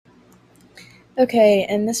Okay,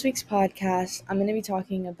 in this week's podcast, I'm going to be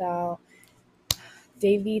talking about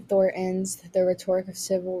Davy Thornton's The Rhetoric of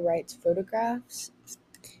Civil Rights Photographs,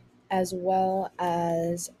 as well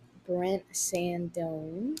as Brent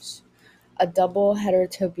Saindon's A Double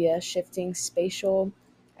Heterotopia Shifting Spatial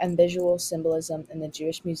and Visual Symbolism in the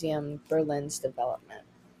Jewish Museum Berlin's Development.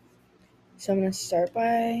 So I'm going to start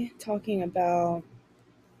by talking about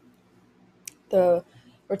the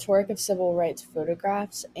Rhetoric of Civil Rights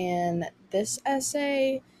Photographs, and this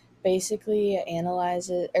essay basically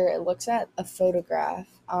analyzes, or it looks at a photograph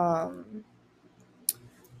of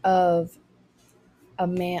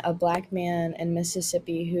a black man in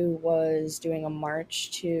Mississippi who was doing a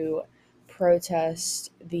march to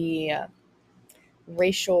protest the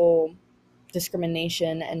racial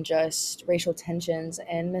discrimination and just racial tensions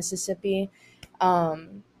in Mississippi.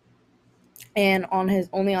 And on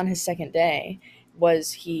his second day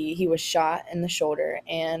was he was shot in the shoulder,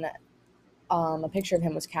 and a picture of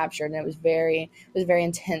him was captured, and it was a very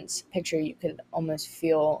intense picture. You could almost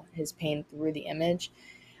feel his pain through the image.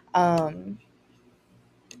 And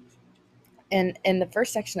in the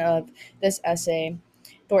first section of this essay,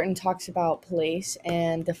 Thornton talks about place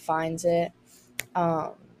and defines it.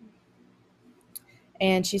 And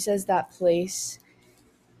she says that place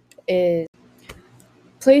is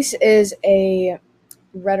a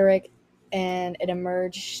rhetoric, and it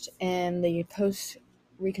emerged in the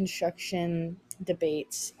post-Reconstruction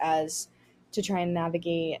debates as to try and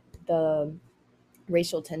navigate the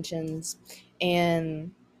racial tensions,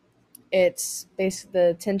 and it's basically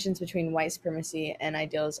the tensions between white supremacy and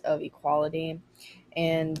ideals of equality.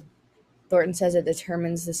 And Thornton says it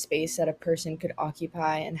determines the space that a person could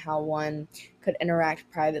occupy and how one could interact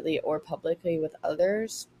privately or publicly with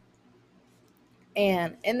others.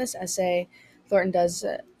 And in this essay, Thornton does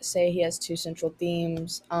say he has two central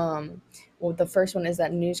themes. Well, the first one is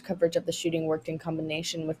that news coverage of the shooting worked in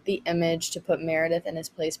combination with the image to put Meredith in his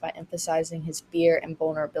place by emphasizing his fear and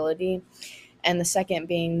vulnerability. And the second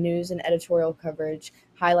being news and editorial coverage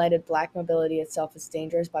highlighted Black mobility itself as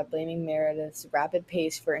dangerous by blaming Meredith's rapid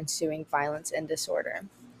pace for ensuing violence and disorder.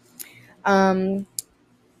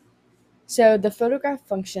 So the photograph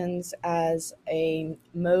functions as a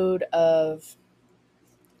mode of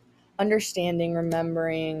understanding,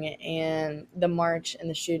 remembering, and the march and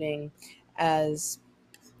the shooting as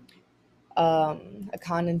a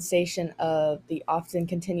condensation of the often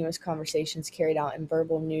continuous conversations carried out in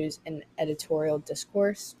verbal news and editorial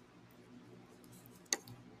discourse.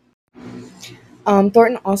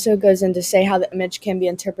 Thornton also goes in to say how the image can be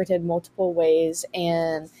interpreted multiple ways,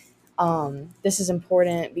 and this is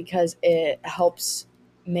important because it helps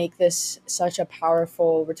make this such a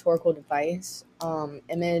powerful rhetorical device,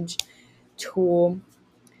 image, tool,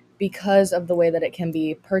 because of the way that it can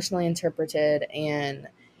be personally interpreted, and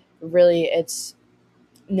really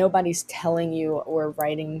nobody's telling you or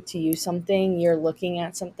writing to you something. You're looking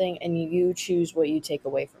at something and you choose what you take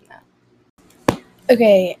away from that.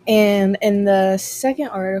 Okay, and in the second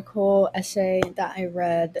article essay that I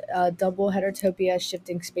read, Double Heterotopia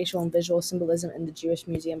Shifting Spatial and Visual Symbolism in the Jewish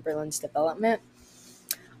Museum Berlin's Development,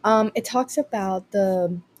 it talks about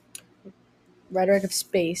the rhetoric of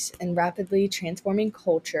space and rapidly transforming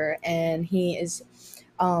culture, and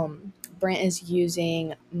Brant is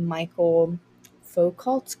using Michael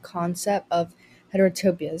Foucault's concept of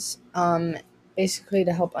heterotopias, basically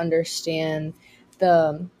to help understand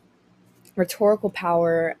the rhetorical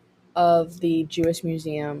power of the Jewish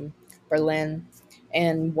Museum Berlin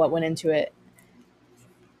and what went into it.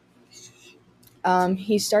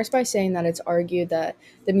 He starts by saying that it's argued that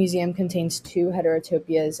the museum contains two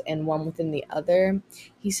heterotopias and one within the other.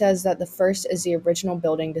 He says that the first is the original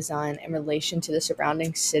building design in relation to the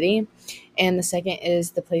surrounding city, and the second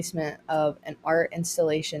is the placement of an art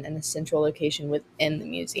installation in a central location within the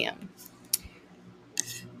museum.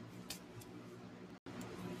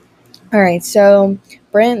 All right, so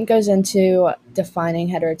Brent goes into defining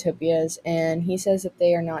heterotopias, and he says that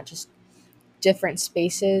they are not just different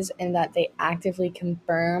spaces and that they actively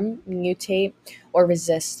confirm, mutate, or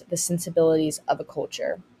resist the sensibilities of a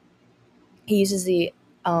culture. He uses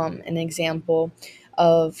an example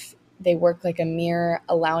of they work like a mirror,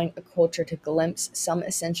 allowing a culture to glimpse some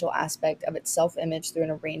essential aspect of its self-image through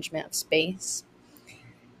an arrangement of space.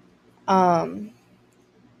 According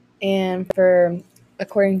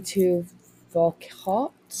to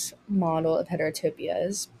Foucault's model of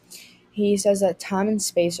heterotopias, he says that time and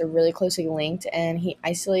space are really closely linked, and he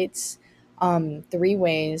isolates three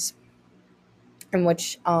ways in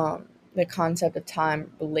which the concept of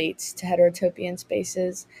time relates to heterotopian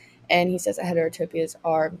spaces. And he says that heterotopias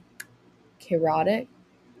are chaotic,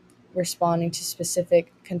 responding to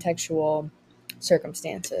specific contextual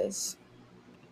circumstances.